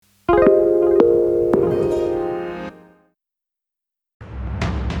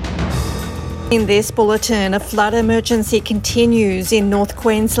In this bulletin, a flood emergency continues in North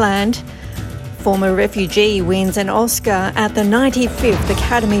Queensland. Former refugee wins an Oscar at the 95th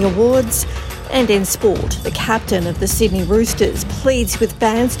Academy Awards. And in sport, the captain of the Sydney Roosters pleads with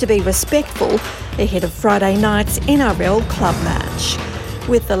fans to be respectful ahead of Friday night's NRL club match.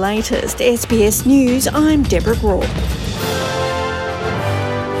 With the latest SBS News, I'm Deborah Graw.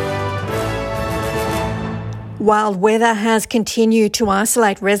 Wild weather has continued to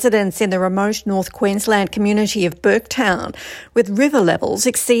isolate residents in the remote North Queensland community of Burketown, with river levels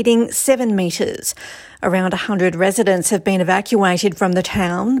exceeding 7 metres. Around 100 residents have been evacuated from the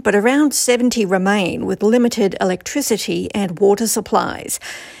town, but around 70 remain with limited electricity and water supplies.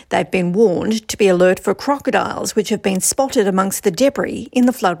 They've been warned to be alert for crocodiles, which have been spotted amongst the debris in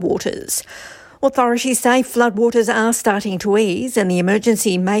the floodwaters. Authorities say floodwaters are starting to ease and the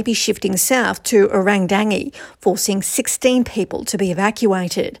emergency may be shifting south to Orandangi, forcing 16 people to be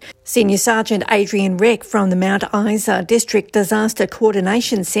evacuated. Senior Sergeant Adrian Reck from the Mount Isa District Disaster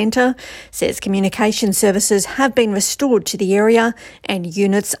Coordination Centre says communication services have been restored to the area and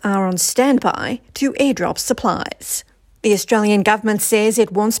units are on standby to airdrop supplies. The Australian government says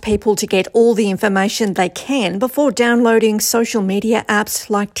it wants people to get all the information they can before downloading social media apps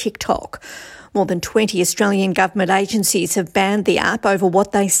like TikTok. More than 20 Australian government agencies have banned the app over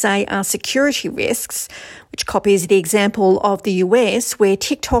what they say are security risks, which copies the example of the US, where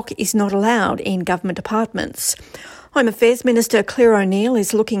TikTok is not allowed in government departments. Home Affairs Minister Claire O'Neil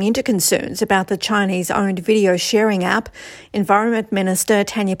is looking into concerns about the Chinese-owned video sharing app. Environment Minister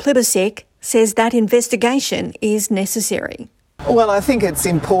Tanya Plibersek says that investigation is necessary. Well, I think it's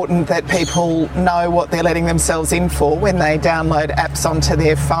important that people know what they're letting themselves in for when they download apps onto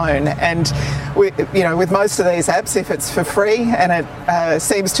their phone. And, with most of these apps, if it's for free and it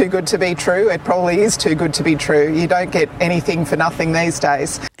seems too good to be true, it probably is too good to be true. You don't get anything for nothing these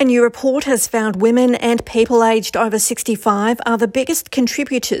days. A new report has found women and people aged over 65 are the biggest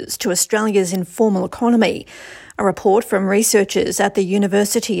contributors to Australia's informal economy. A report from researchers at the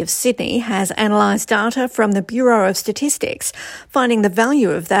University of Sydney has analysed data from the Bureau of Statistics, finding the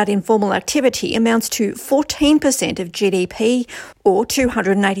value of that informal activity amounts to 14% of GDP, or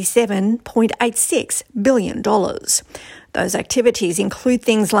 $287.86 billion. Those activities include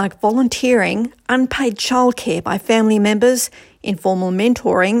things like volunteering, unpaid childcare by family members, informal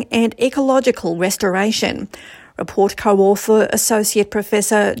mentoring and ecological restoration. Report co-author Associate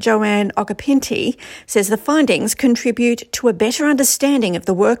Professor Joanne Okapinti says the findings contribute to a better understanding of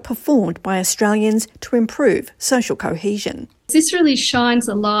the work performed by Australians to improve social cohesion. This really shines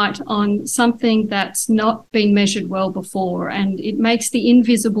a light on something that's not been measured well before, and it makes the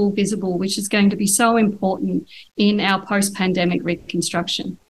invisible visible, which is going to be so important in our post-pandemic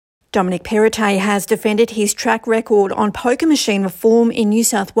reconstruction. Dominic Perrottet has defended his track record on poker machine reform in New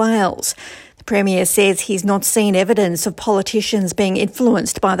South Wales. The Premier says he's not seen evidence of politicians being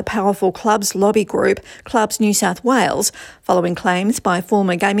influenced by the powerful club's lobby group, Clubs New South Wales, following claims by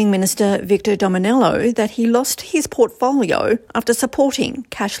former Gaming Minister Victor Dominello that he lost his portfolio after supporting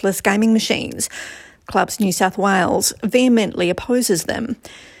cashless gaming machines. Clubs New South Wales vehemently opposes them.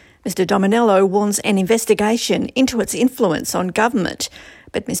 Mr Dominello wants an investigation into its influence on government.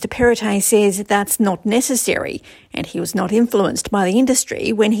 But Mr Perrottet says that's not necessary and he was not influenced by the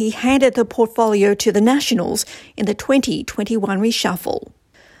industry when he handed the portfolio to the Nationals in the 2021 reshuffle.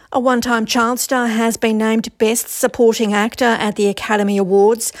 A one-time child star has been named Best Supporting Actor at the Academy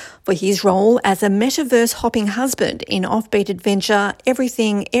Awards for his role as a metaverse-hopping husband in offbeat adventure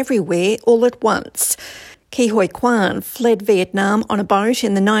Everything Everywhere All at Once. Ke Huy Quan fled Vietnam on a boat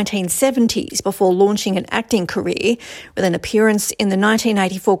in the 1970s before launching an acting career with an appearance in the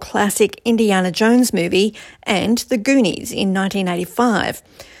 1984 classic Indiana Jones movie and The Goonies in 1985.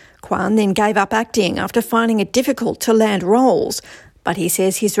 Quan then gave up acting after finding it difficult to land roles, but he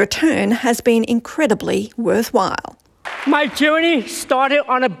says his return has been incredibly worthwhile. My journey started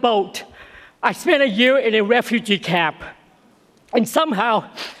on a boat. I spent a year in a refugee camp, and somehow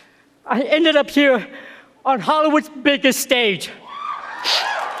I ended up here on Hollywood's biggest stage.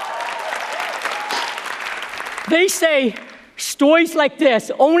 They say stories like this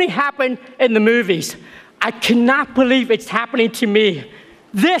only happen in the movies. I cannot believe it's happening to me.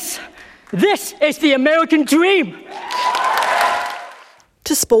 This is the American dream.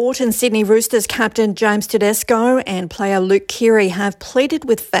 To sport, and Sydney Roosters captain James Tedesco and player Luke Keary have pleaded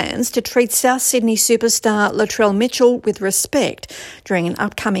with fans to treat South Sydney superstar Latrell Mitchell with respect during an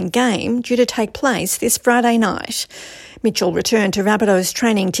upcoming game due to take place this Friday night. Mitchell returned to Rabbitohs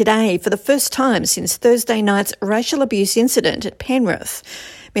training today for the first time since Thursday night's racial abuse incident at Penrith.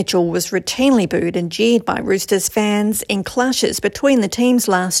 Mitchell was routinely booed and jeered by Roosters fans in clashes between the teams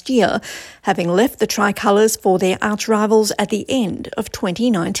last year, having left the tricolours for their arch-rivals at the end of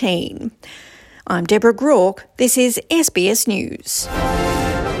 2019. I'm Deborah Groark. This is SBS News.